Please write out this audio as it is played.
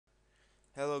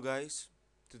Hello guys,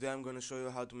 today I'm gonna show you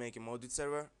how to make a modded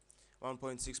server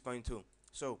 1.6.2.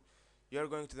 So you are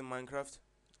going to the Minecraft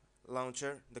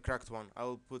launcher, the cracked one. I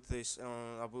will put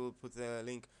the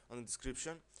link on the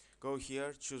description. Go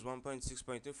here, choose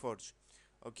 1.6.2 Forge.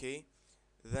 Okay,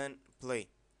 then play.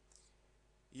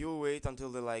 You wait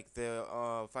until the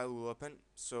file will open.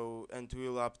 And we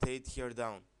will update here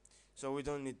down. So we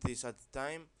don't need this at the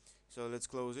time. So let's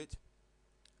close it.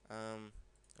 Um,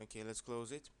 okay, let's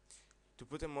close it. To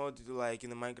put a mod like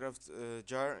in the Minecraft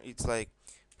jar, it's like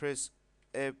press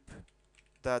app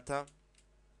data,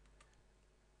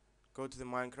 go to the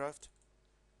Minecraft,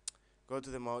 go to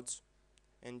the mods,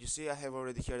 and you see I have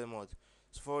already here the mod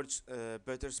Forge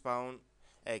better spawn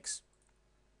X,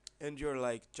 and you're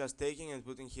like just taking and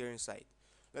putting here inside.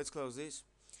 Let's close this.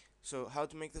 So how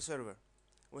to make the server?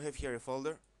 We have here a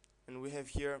folder, and we have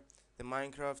here the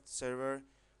Minecraft server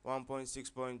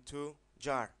 1.6.2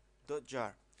 jar.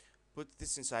 Put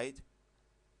this inside,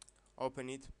 open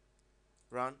it,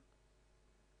 run.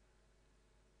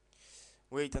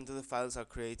 Wait until the files are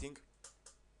creating.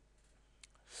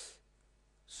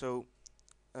 So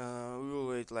we will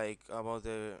wait like about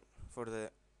the for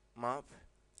the map.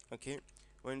 Okay,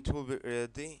 when it will be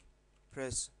ready,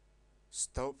 press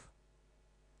stop.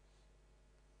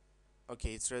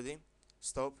 Okay, it's ready.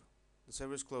 Stop. The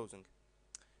server is closing.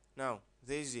 Now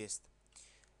the easiest.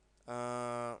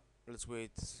 Let's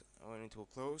wait when it will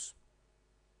close.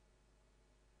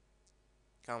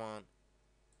 Come on.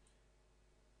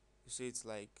 You see, it's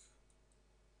like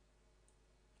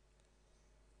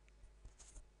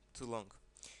too long.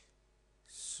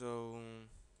 So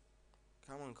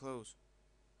come on, close.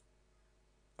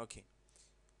 Okay,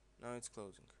 now it's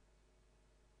closing.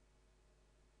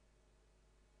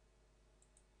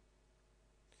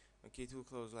 Okay, it will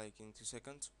close like in 2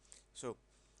 seconds. So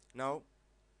now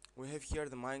we have here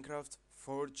the Minecraft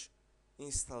Forge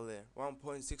installer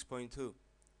 1.6.2.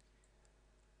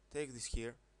 Take this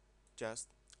here, just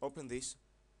open this.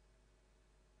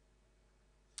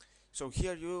 So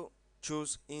here you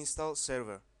choose install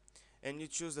server and you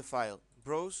choose the file.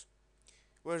 Browse.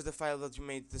 Where's the file that you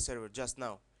made the server just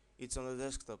now? It's on the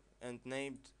desktop and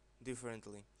named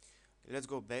differently. Let's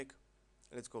go back.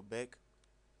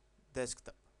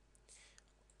 Desktop.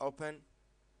 Open.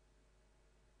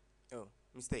 Oh,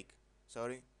 mistake.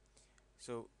 Sorry.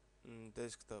 So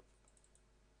desktop.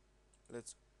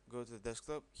 Let's go to the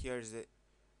desktop. Here is the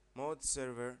mod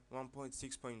server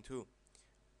 1.6.2.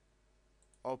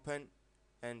 Open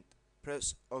and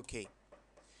press OK.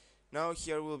 Now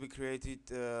here will be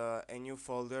created a new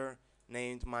folder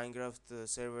named Minecraft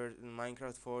server,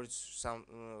 Minecraft Forge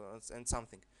and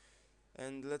something.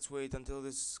 And let's wait until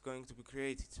this is going to be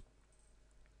created.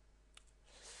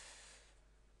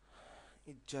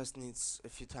 It just needs a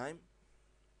few time.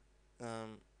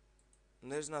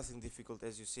 There's nothing difficult,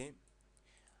 as you see.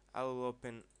 I will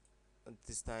open at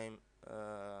this time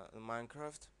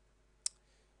Minecraft.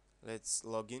 Let's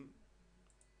log in.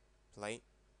 Play.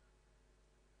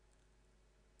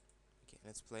 Okay,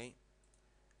 let's play.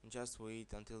 And just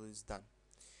wait until it's done.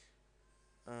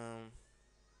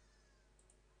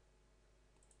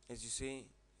 As you see,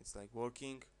 it's like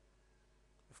working.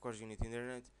 Of course, you need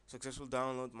internet. Successful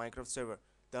download Minecraft server.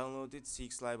 Downloaded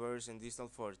 6 libraries and install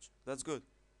Forge. That's good.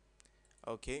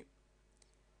 Okay.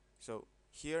 So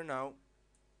here now.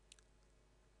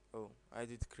 Oh, I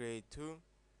did create 2.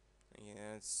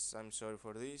 Yes, I'm sorry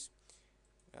for this,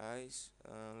 guys.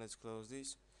 Let's close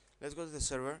this. Let's go to the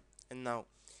server. And now,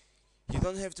 you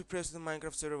don't have to press the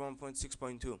Minecraft server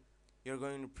 1.6.2. You're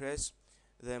going to press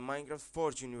the Minecraft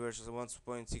Forge Universal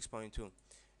 1.6.2,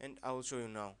 and I will show you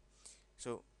now.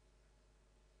 So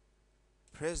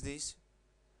press this,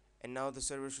 and now the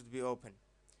server should be open,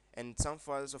 and some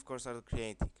files of course are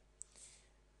creating.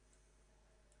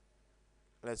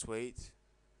 Let's wait.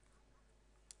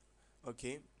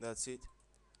 Okay, that's it.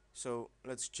 So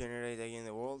let's generate again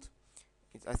the world.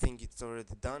 I think it's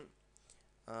already done.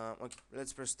 Okay,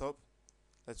 let's press stop.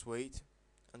 Let's wait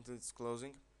until it's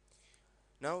closing.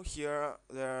 Now here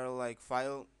there are like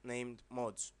file named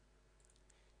mods.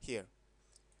 Here,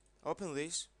 open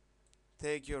this.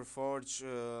 Take your Forge,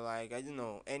 like I don't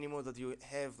know, any mod that you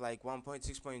have like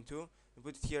 1.6.2, and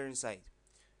put it here inside.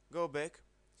 Go back.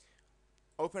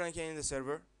 Open again the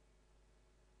server.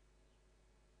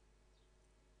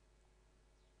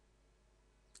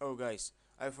 Oh guys,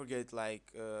 I forget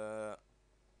to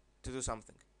do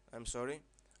something. I'm sorry.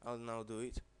 I'll now do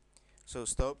it. So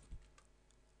stop.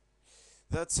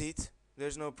 That's it.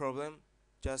 There's no problem.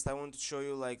 Just I want to show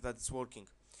you like that it's working.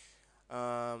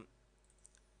 Um,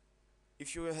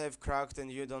 if you have cracked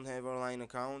and you don't have online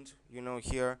account, you know,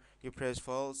 here you press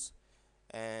false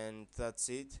and that's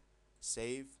it.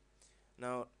 Save.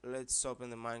 Now let's open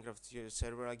the Minecraft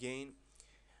server again.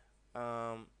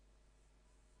 um,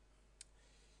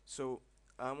 so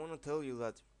I want to tell you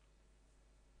that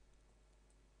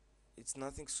it's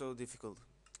nothing so difficult.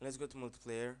 Let's go to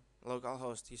multiplayer,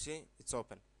 localhost. You see, it's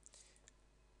open.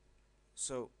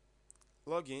 So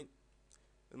login.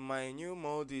 My new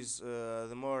mode is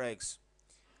the more eggs.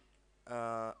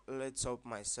 Let's op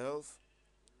myself.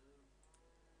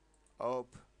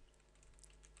 Op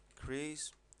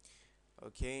Chris.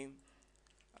 Okay.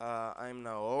 I'm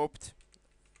now opt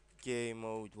game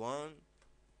mode 1.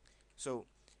 So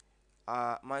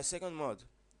my second mod,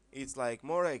 it's like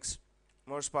more eggs,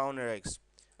 more spawner eggs.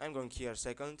 I'm going here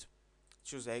second,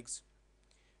 choose eggs,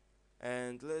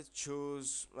 and let's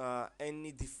choose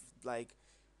any like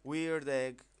weird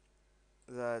egg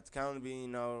that can be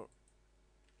in our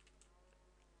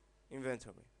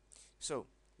inventory. So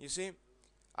you see,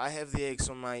 I have the eggs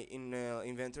on my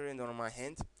inventory and on my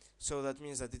hand, so that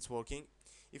means that it's working.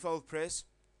 If I'll press,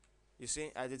 you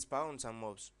see, I did spawn some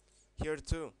mobs here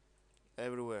too,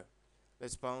 everywhere.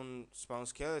 Let's spawn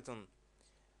skeleton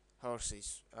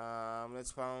horses. Let's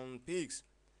spawn pigs.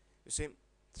 You see,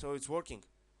 so it's working.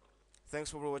 Thanks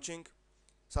for watching.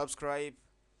 Subscribe.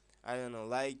 I don't know,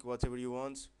 like whatever you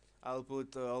want. I'll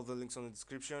put all the links on the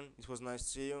description. It was nice to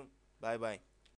see you. Bye bye.